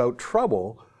warnings about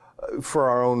trouble for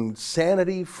our own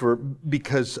sanity,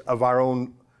 because of our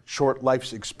own short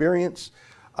life's experience.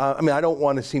 I don't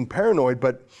want to seem paranoid,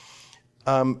 but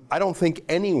I don't think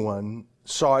anyone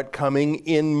saw it coming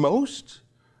in most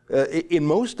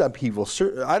upheaval.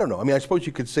 I don't know. I suppose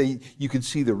you could say you could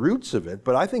see the roots of it,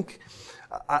 but I think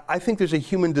there's a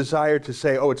human desire to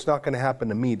say, "Oh, it's not going to happen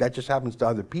to me. That just happens to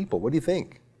other people." What do you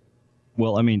think?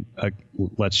 Well,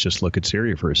 let's just look at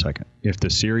Syria for a second. If the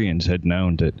Syrians had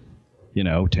known that,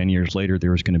 10 years later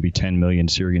there was going to be 10 million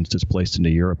Syrians displaced into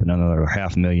Europe and another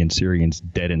 500,000 Syrians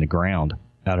dead in the ground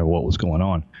out of what was going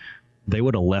on, they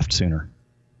would have left sooner,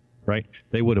 right?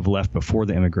 They would have left before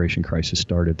the immigration crisis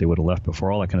started. They would have left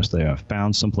before all that kind of stuff. They would have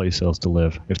found someplace else to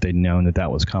live if they'd known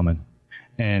that was coming.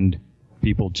 And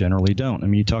people generally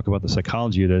don't. You talk about the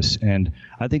psychology of this, and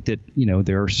I think that,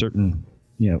 there are certain,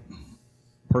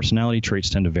 personality traits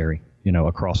tend to vary,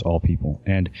 across all people.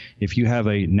 And if you have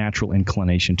a natural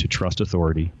inclination to trust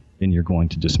authority, then you're going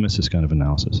to dismiss this kind of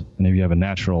analysis. And if you have a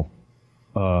natural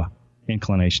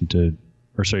inclination to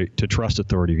trust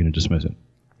authority, you're going to dismiss it.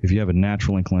 If you have a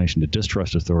natural inclination to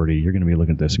distrust authority, you're going to be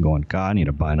looking at this and going, God, I need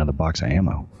to buy another box of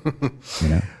ammo.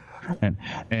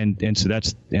 And so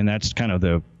that's kind of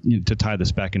to tie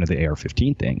this back into the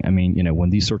AR-15 thing. When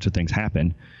these sorts of things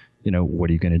happen, what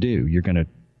are you going to do? You're going to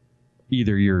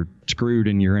either you're screwed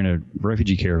and you're in a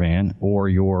refugee caravan, or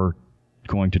you're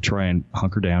going to try and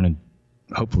hunker down and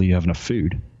hopefully you have enough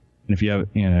food. And if you have,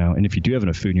 and if you do have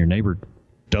enough food and your neighbor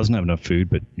doesn't have enough food,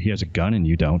 but he has a gun and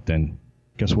you don't, then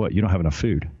guess what? You don't have enough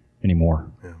food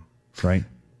anymore. Yeah. Right.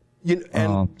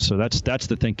 So that's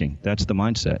the thinking. That's the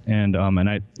mindset.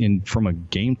 And from a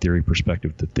game theory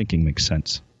perspective, the thinking makes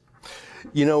sense.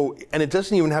 And it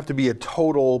doesn't even have to be a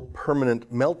total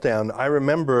permanent meltdown. I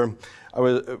remember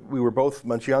we were both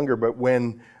much younger, but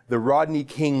when the Rodney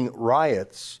King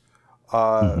riots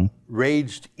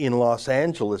raged in Los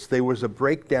Angeles, there was a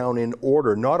breakdown in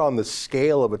order, not on the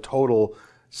scale of a total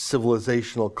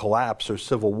civilizational collapse or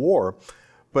civil war,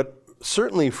 but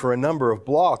certainly for a number of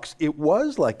blocks, it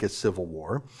was like a civil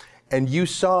war. And you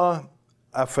saw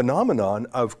a phenomenon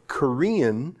of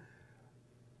Korean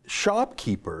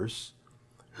shopkeepers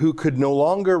who could no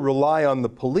longer rely on the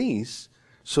police,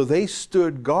 so they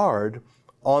stood guard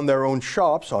on their own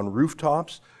shops, on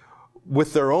rooftops,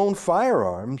 with their own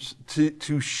firearms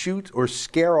to shoot or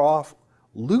scare off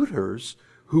looters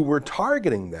who were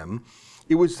targeting them.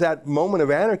 It was that moment of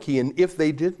anarchy, and if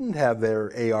they didn't have their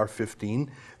AR-15,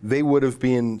 they would have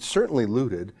been certainly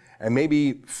looted and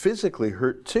maybe physically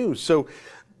hurt too. So,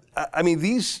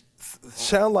 these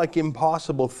sound like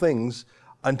impossible things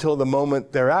until the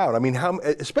moment they're out.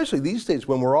 Especially these days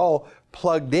when we're all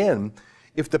plugged in,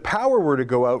 if the power were to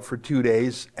go out for 2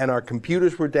 days and our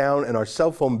computers were down and our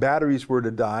cell phone batteries were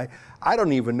to die, I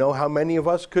don't even know how many of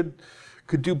us could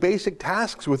do basic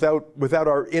tasks without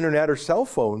our internet or cell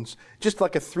phones, just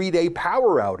like a 3-day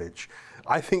power outage.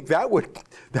 I think that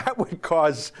would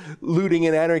cause looting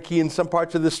and anarchy in some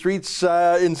parts of the streets,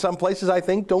 in some places, I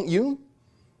think, don't you?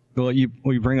 Well, you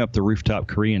bring up the rooftop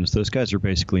Koreans. Those guys are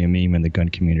basically a meme in the gun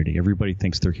community. Everybody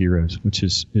thinks they're heroes, which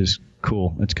is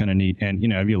cool. It's kind of neat. And,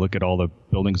 if you look at all the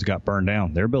buildings that got burned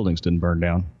down, their buildings didn't burn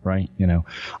down, right?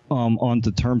 On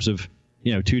the terms of,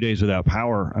 2 days without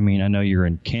power, I mean, I know you're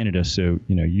in Canada, so,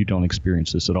 you don't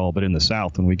experience this at all. But in the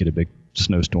South, when we get a big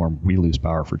snowstorm, we lose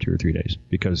power for 2 or 3 days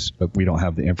because we don't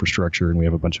have the infrastructure and we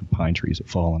have a bunch of pine trees that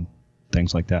fall and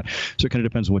things like that. So it kind of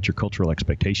depends on what your cultural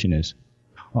expectation is.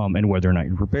 And whether or not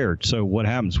you're prepared. So what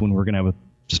happens when we're going to have a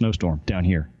snowstorm down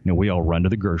here? We all run to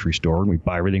the grocery store and we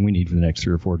buy everything we need for the next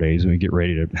 3 or 4 days and we get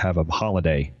ready to have a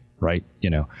holiday, right?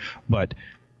 But,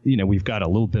 we've got a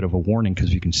little bit of a warning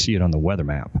because you can see it on the weather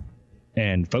map.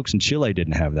 And folks in Chile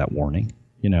didn't have that warning.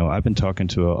 I've been talking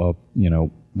to a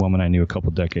woman I knew a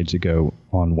couple decades ago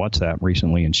on WhatsApp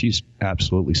recently, and she's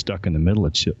absolutely stuck in the middle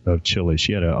of Chile.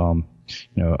 She had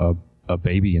a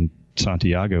baby in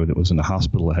Santiago that was in the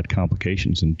hospital that had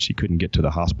complications, and she couldn't get to the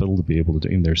hospital to be able to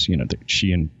do. And there's,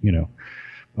 she and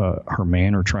her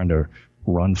man are trying to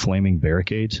run flaming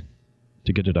barricades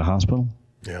to get to the hospital.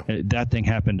 Yeah, that thing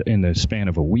happened in the span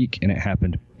of a week, and it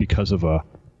happened because of a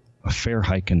fare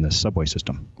hike in the subway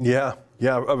system. Yeah,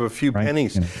 of a few right?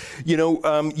 pennies.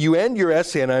 You end your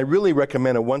essay, and I really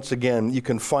recommend it. Once again, you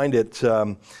can find it.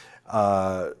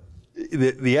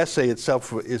 The essay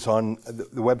itself is on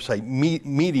the website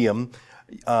Medium,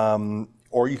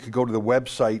 or you could go to the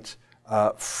website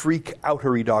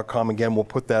freakoutery.com. Again, we'll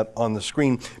put that on the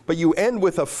screen. But you end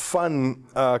with a fun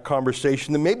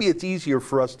conversation, and maybe it's easier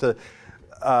for us to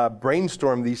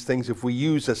brainstorm these things if we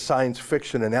use a science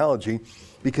fiction analogy,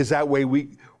 because that way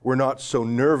we're not so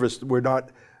nervous. We're not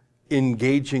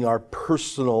engaging our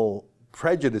personal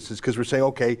prejudices because we're saying,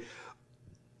 okay,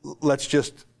 let's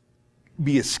just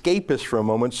be escapist for a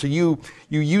moment. So you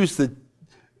use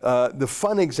the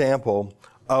fun example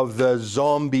of the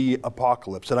zombie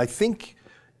apocalypse, and I think,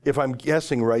 if I'm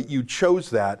guessing right, you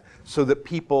chose that so that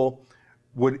people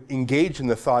would engage in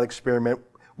the thought experiment,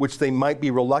 which they might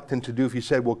be reluctant to do if you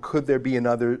said, well, could there be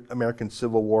another American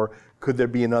Civil War? Could there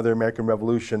be another American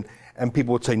Revolution? And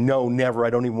people would say, no, never. I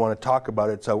don't even want to talk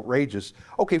about it. It's outrageous.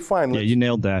 Okay, fine. Yeah, you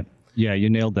nailed that. Yeah, you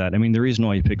nailed that. I mean, the reason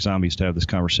why you pick zombies to have this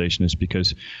conversation is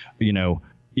because,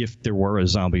 if there were a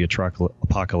zombie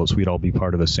apocalypse, we'd all be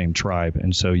part of the same tribe.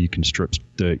 And so you can strip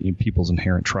people's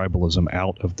inherent tribalism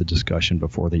out of the discussion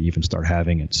before they even start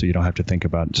having it. So you don't have to think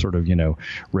about sort of,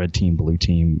 red team, blue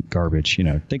team garbage.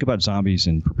 Think about zombies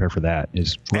and prepare for that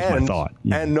was my thought.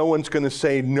 And no one's going to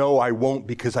say, no, I won't,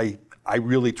 because I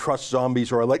really trust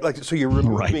zombies, or so you're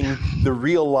removing the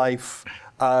real life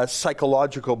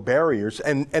psychological barriers,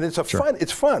 and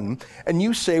it's fun. And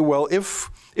you say, well, if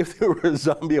there were a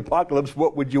zombie apocalypse,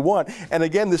 what would you want? And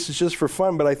again, this is just for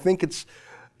fun, but I think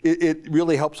it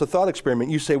really helps a thought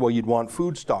experiment. You say, well, you'd want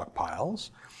food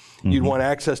stockpiles, you'd want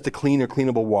access to clean or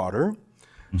cleanable water,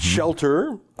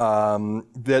 shelter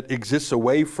that exists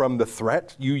away from the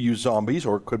threat. You use zombies,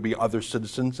 or it could be other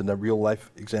citizens in a real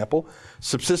life example.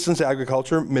 Subsistence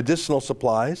agriculture, medicinal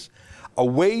supplies, a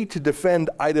way to defend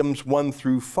items 1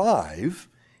 through 5.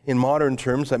 In modern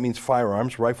terms, that means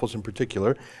firearms, rifles in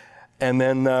particular. And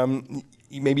then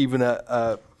maybe even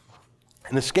an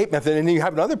escape method. And then you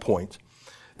have another point.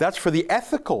 That's for the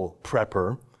ethical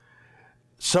prepper.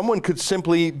 Someone could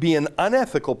simply be an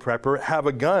unethical prepper, have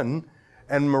a gun,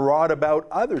 and maraud about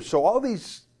others. So all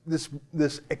this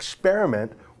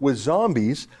experiment with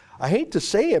zombies, I hate to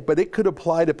say it, but it could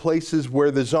apply to places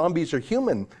where the zombies are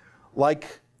human,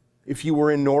 like if you were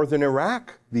in northern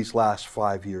Iraq these last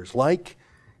 5 years, like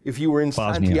if you were in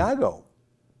Bosnia. Santiago.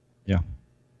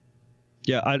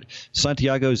 Yeah,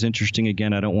 Santiago is interesting.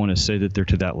 Again, I don't want to say that they're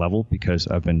to that level because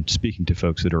I've been speaking to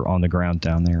folks that are on the ground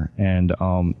down there, and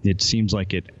it seems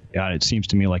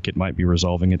to me like it might be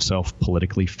resolving itself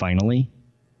politically finally.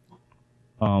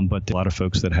 But a lot of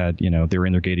folks that had, they're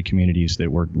in their gated communities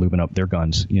that were lubing up their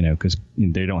guns, because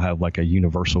they don't have like a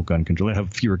universal gun control. They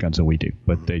have fewer guns than we do,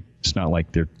 but it's not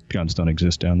like their guns don't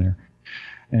exist down there.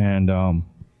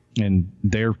 And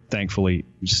they're thankfully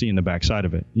seeing the backside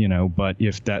of it, but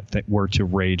if that were to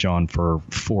rage on for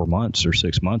 4 months or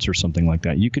 6 months or something like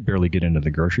that, you could barely get into the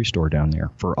grocery store down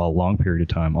there for a long period of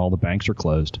time. All the banks are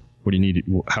closed. What do you need?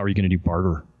 How are you going to do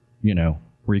barter? Where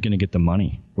are you going to get the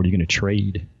money? What are you going to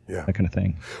trade? that kind of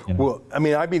thing. Well, I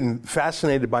mean, I've been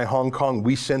fascinated by Hong Kong.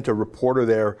 We sent a reporter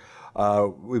there.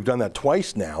 We've done that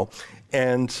twice now.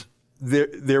 And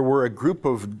there were a group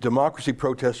of democracy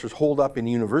protesters holed up in a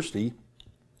university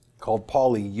called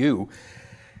Poly U.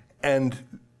 And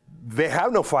they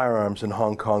have no firearms in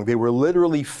Hong Kong. They were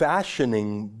literally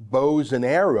fashioning bows and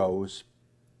arrows,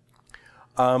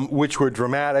 which were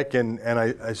dramatic and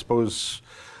I suppose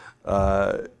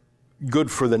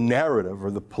good for the narrative or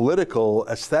the political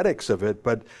aesthetics of it,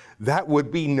 but that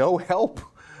would be no help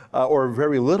or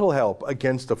very little help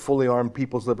against a fully armed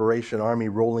People's Liberation Army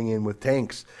rolling in with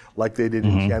tanks like they did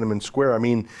in Tiananmen Square. I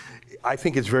mean, I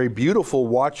think it's very beautiful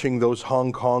watching those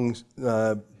Hong Kong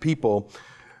people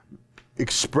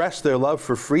express their love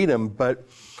for freedom, but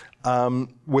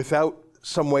without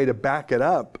some way to back it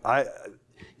up. The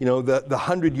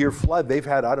 100-year flood, they've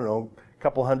had, I don't know, a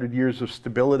couple 100 years of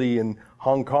stability in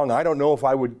Hong Kong. I don't know if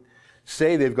I would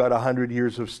say they've got 100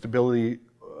 years of stability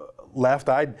left.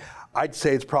 I'd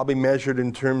say it's probably measured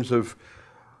in terms of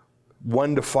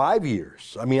 1 to 5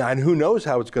 years. I mean, and who knows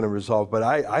how it's going to resolve, but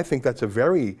I think that's a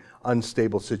very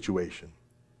unstable situation.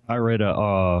 I read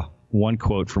one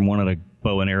quote from one of the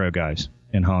bow and arrow guys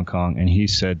in Hong Kong, and he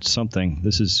said something,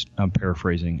 I'm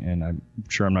paraphrasing, and I'm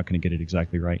sure I'm not going to get it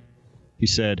exactly right. He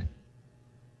said,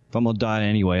 if I'm going to die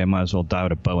anyway, I might as well die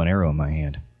with a bow and arrow in my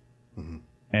hand.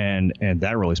 And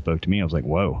that really spoke to me. I was like,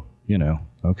 whoa,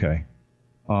 okay.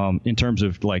 In terms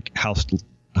of like how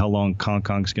long Hong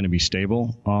Kong's going to be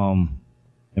stable,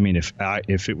 I mean,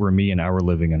 if it were me and I were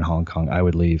living in Hong Kong, I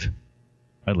would leave.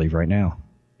 I'd leave right now.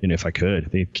 And if I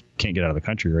could, they can't get out of the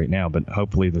country right now, but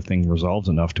hopefully the thing resolves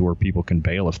enough to where people can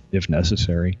bail if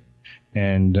necessary.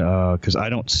 And because I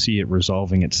don't see it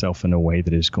resolving itself in a way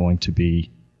that is going to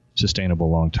be sustainable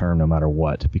long term, no matter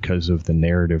what, because of the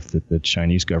narrative that the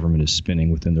Chinese government is spinning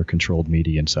within their controlled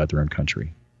media inside their own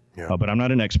country. Yeah. But I'm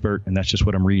not an expert, and that's just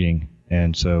what I'm reading.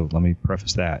 And so let me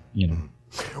preface that,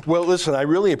 Well, listen, I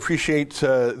really appreciate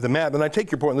the map, and I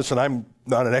take your point. Listen, I'm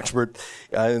not an expert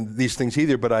in these things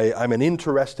either, but I'm an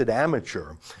interested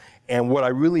amateur. And what I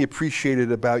really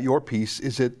appreciated about your piece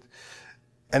is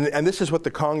and this is what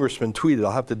the congressman tweeted.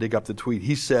 I'll have to dig up the tweet.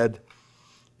 He said,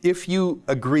 if you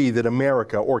agree that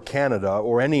America or Canada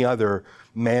or any other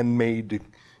man-made,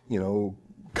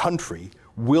 country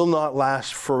will not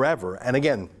last forever, and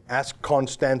again, ask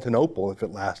Constantinople if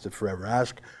it lasted forever.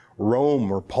 Ask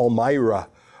Rome or Palmyra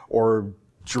or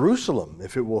Jerusalem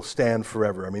if it will stand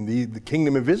forever. I mean, the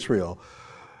kingdom of Israel.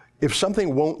 If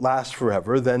something won't last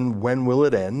forever, then when will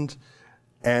it end?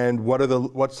 And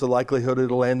what's the likelihood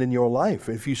it'll end in your life?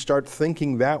 If you start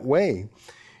thinking that way,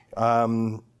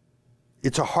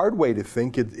 it's a hard way to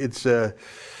think. It's a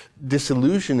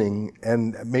disillusioning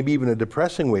and maybe even a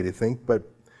depressing way to think, but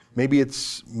maybe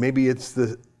it's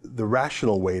the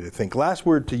rational way to think. Last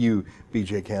word to you,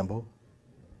 B.J. Campbell.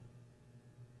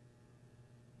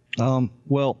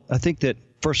 Well, I think that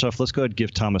first off, let's go ahead and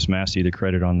give Thomas Massie the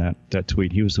credit on that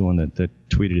tweet. He was the one that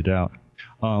tweeted it out.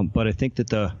 But I think that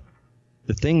the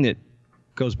thing that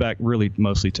goes back really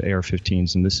mostly to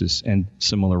AR-15s and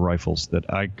similar rifles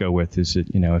that I go with is that,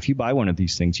 if you buy one of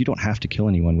these things, you don't have to kill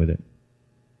anyone with it.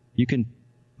 You can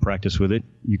practice with it.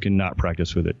 You can not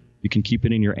practice with it. You can keep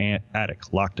it in your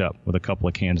attic locked up with a couple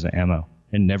of cans of ammo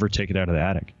and never take it out of the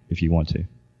attic if you want to.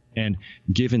 And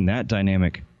given that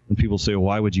dynamic, when people say, well,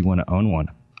 why would you want to own one?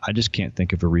 I just can't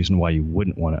think of a reason why you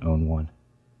wouldn't want to own one.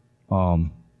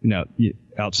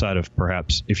 Outside of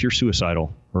perhaps if you're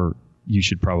suicidal, or you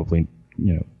should probably,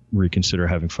 reconsider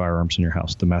having firearms in your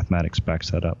house. The mathematics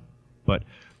backs that up. But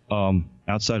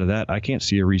outside of that, I can't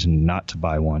see a reason not to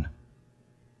buy one.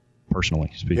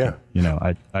 Personally speaking,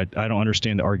 I don't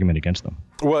understand the argument against them.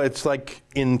 Well, it's like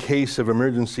in case of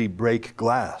emergency, break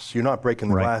glass. You're not breaking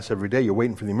the glass every day. You're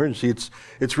waiting for the emergency.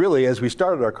 It's really, as we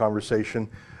started our conversation,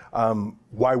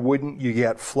 why wouldn't you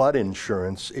get flood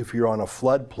insurance if you're on a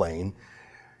floodplain?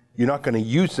 You're not going to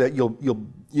use that. You're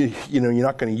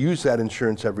not going to use that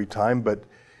insurance every time. But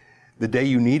the day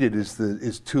you need it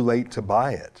is too late to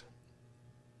buy it.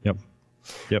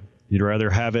 Yep. You'd rather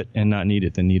have it and not need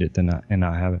it than need it than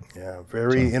not have it. Yeah,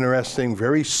 very interesting,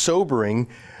 very sobering.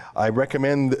 I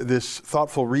recommend this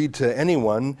thoughtful read to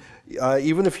anyone,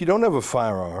 even if you don't have a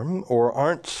firearm or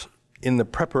aren't in the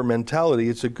prepper mentality.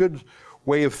 It's a good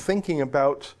way of thinking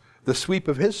about the sweep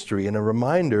of history and a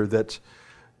reminder that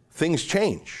things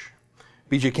change.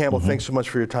 B.J. Campbell, thanks so much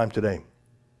for your time today.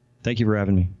 Thank you for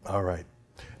having me. All right.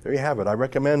 There you have it. I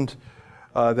recommend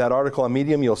that article on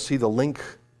Medium. You'll see the link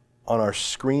on our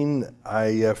screen.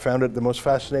 I found it the most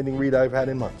fascinating read I've had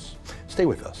in months. Stay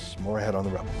with us. More ahead on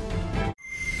The Rebel.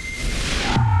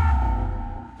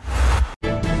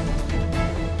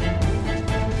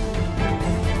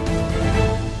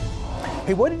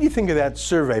 Hey, what did you think of that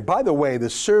survey? By the way, the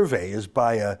survey is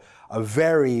by a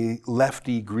very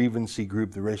lefty grievancy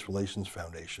group, the Race Relations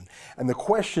Foundation. And the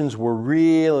questions were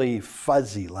really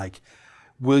fuzzy, like,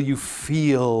 will you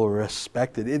feel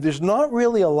respected? There's not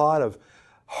really a lot of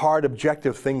hard,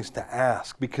 objective things to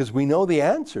ask because we know the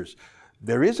answers.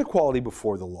 There is equality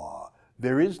before the law.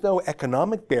 There is no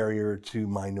economic barrier to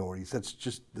minorities. That's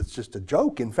just a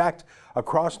joke. In fact,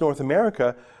 across North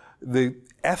America, the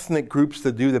ethnic groups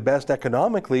that do the best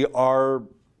economically are,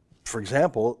 for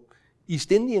example,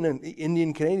 East Indian and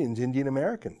Indian Canadians, Indian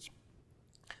Americans.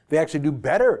 They actually do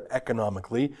better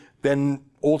economically than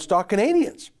old stock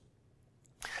Canadians.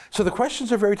 So the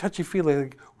questions are very touchy-feely,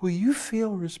 like, will you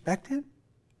feel respected?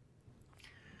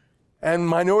 And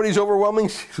minorities overwhelmingly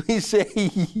say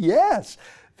yes.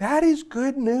 That is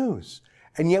good news.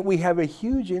 And yet we have a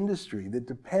huge industry that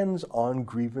depends on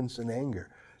grievance and anger.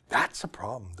 That's a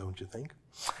problem, don't you think?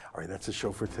 All right, that's the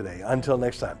show for today. Until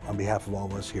next time, on behalf of all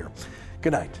of us here,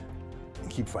 good night, and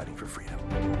keep fighting for freedom.